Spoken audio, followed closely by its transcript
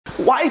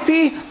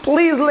Wifey,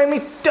 please let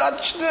me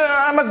touch.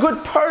 I'm a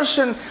good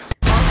person.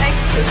 Thanks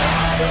for this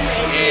awesome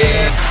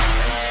lady.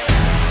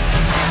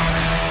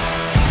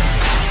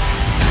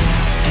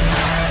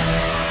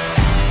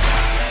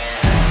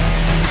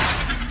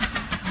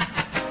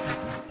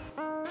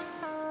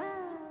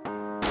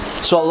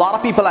 So a lot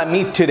of people I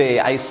meet today,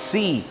 I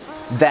see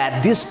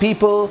that these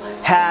people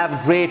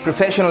have great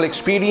professional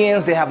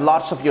experience, they have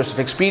lots of years of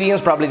experience,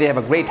 probably they have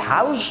a great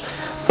house,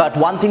 but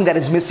one thing that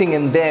is missing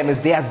in them is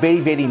they are very,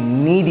 very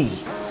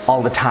needy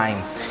all the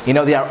time. You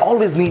know, they are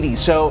always needy,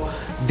 so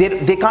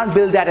they can't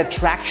build that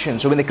attraction.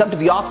 So when they come to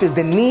the office,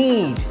 they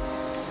need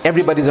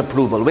everybody's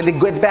approval. When they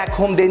get back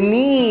home, they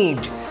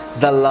need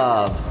the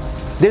love.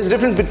 There's a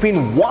difference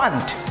between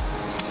want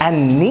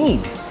and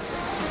need.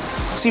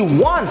 See,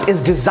 want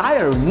is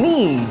desire,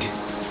 need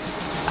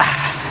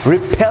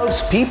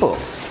repels people.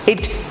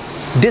 It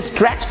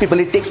distracts people,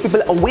 it takes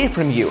people away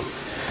from you.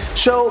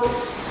 So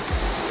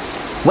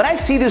when I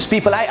see these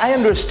people, I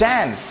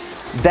understand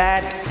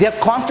that they're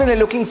constantly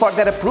looking for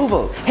that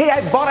approval. Hey,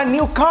 I bought a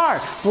new car.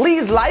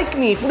 Please like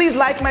me. Please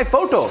like my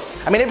photo.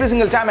 I mean, every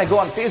single time I go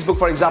on Facebook,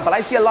 for example,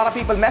 I see a lot of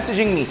people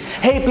messaging me.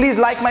 Hey, please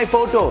like my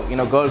photo. You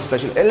know, girls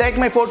especially like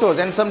my photos.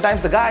 And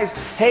sometimes the guys,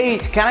 hey,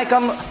 can I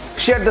come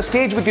share the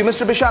stage with you?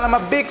 Mr. Bishal, I'm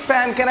a big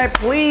fan. Can I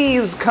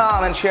please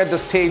come and share the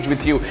stage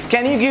with you?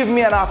 Can you give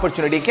me an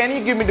opportunity? Can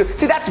you give me...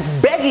 See, that's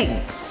begging.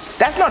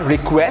 That's not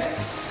request.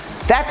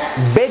 That's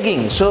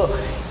begging. So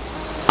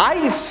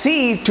I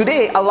see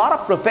today a lot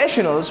of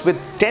professionals with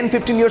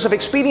 10-15 years of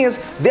experience,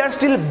 they are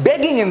still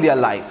begging in their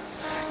life.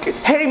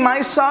 Hey,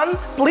 my son,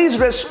 please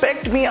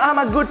respect me. I'm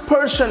a good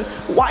person.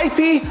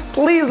 Wifey,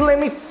 please let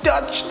me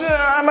touch.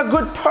 I'm a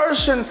good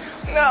person.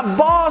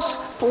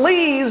 Boss,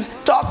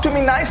 please talk to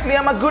me nicely.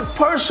 I'm a good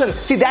person.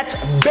 See, that's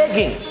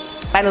begging.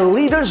 And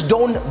leaders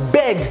don't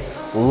beg.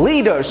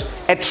 Leaders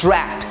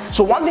attract.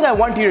 So one thing I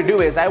want you to do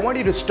is I want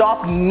you to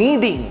stop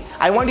needing.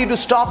 I want you to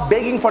stop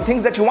begging for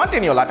things that you want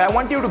in your life. I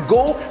want you to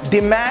go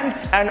demand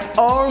and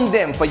earn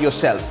them for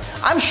yourself.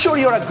 I'm sure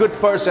you're a good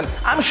person.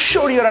 I'm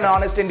sure you're an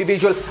honest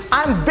individual.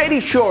 I'm very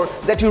sure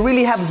that you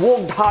really have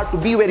worked hard to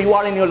be where you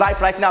are in your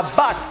life right now.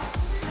 But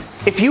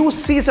if you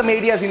see some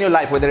areas in your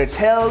life, whether it's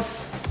health,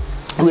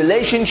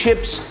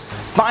 relationships,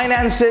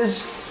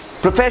 finances,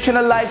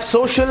 professional life,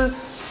 social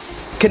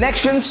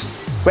connections,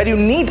 where you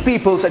need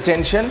people's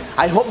attention,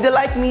 I hope they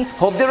like me,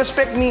 hope they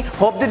respect me,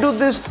 hope they do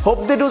this,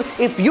 hope they do.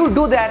 If you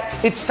do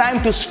that, it's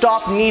time to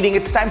stop needing,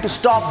 it's time to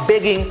stop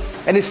begging,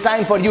 and it's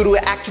time for you to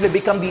actually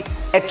become the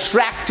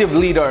attractive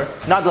leader,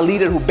 not the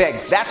leader who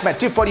begs. That's my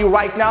tip for you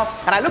right now,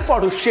 and I look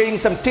forward to sharing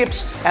some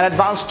tips and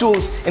advanced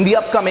tools in the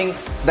upcoming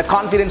The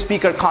Confident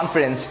Speaker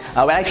Conference,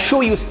 where I show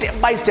you step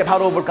by step how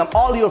to overcome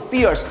all your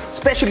fears,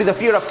 especially the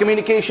fear of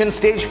communication,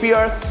 stage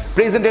fear,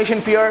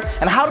 presentation fear,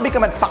 and how to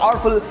become a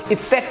powerful,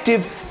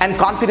 effective, and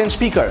confident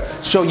speaker.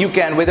 So you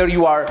can, whether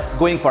you are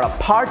going for a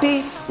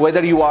party,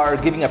 whether you are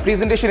giving a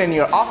presentation in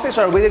your office,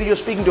 or whether you're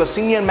speaking to a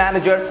senior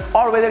manager,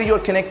 or whether you're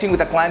connecting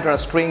with a client or a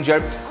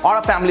stranger or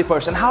a family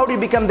person, how do you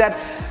become that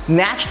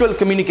natural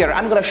communicator?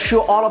 I'm going to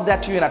show all of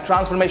that to you in a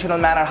transformational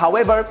manner.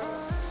 However,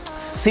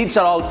 seats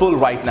are all full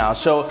right now,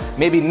 so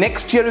maybe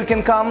next year you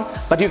can come,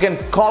 but you can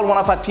call one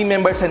of our team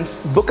members and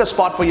book a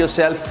spot for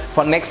yourself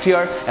for next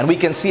year, and we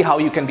can see how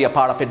you can be a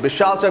part of it.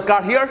 Bishal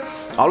Sarkar here,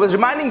 always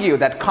reminding you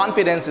that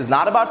confidence is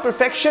not about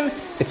perfection,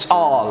 it's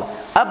all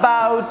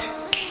about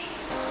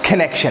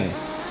connection.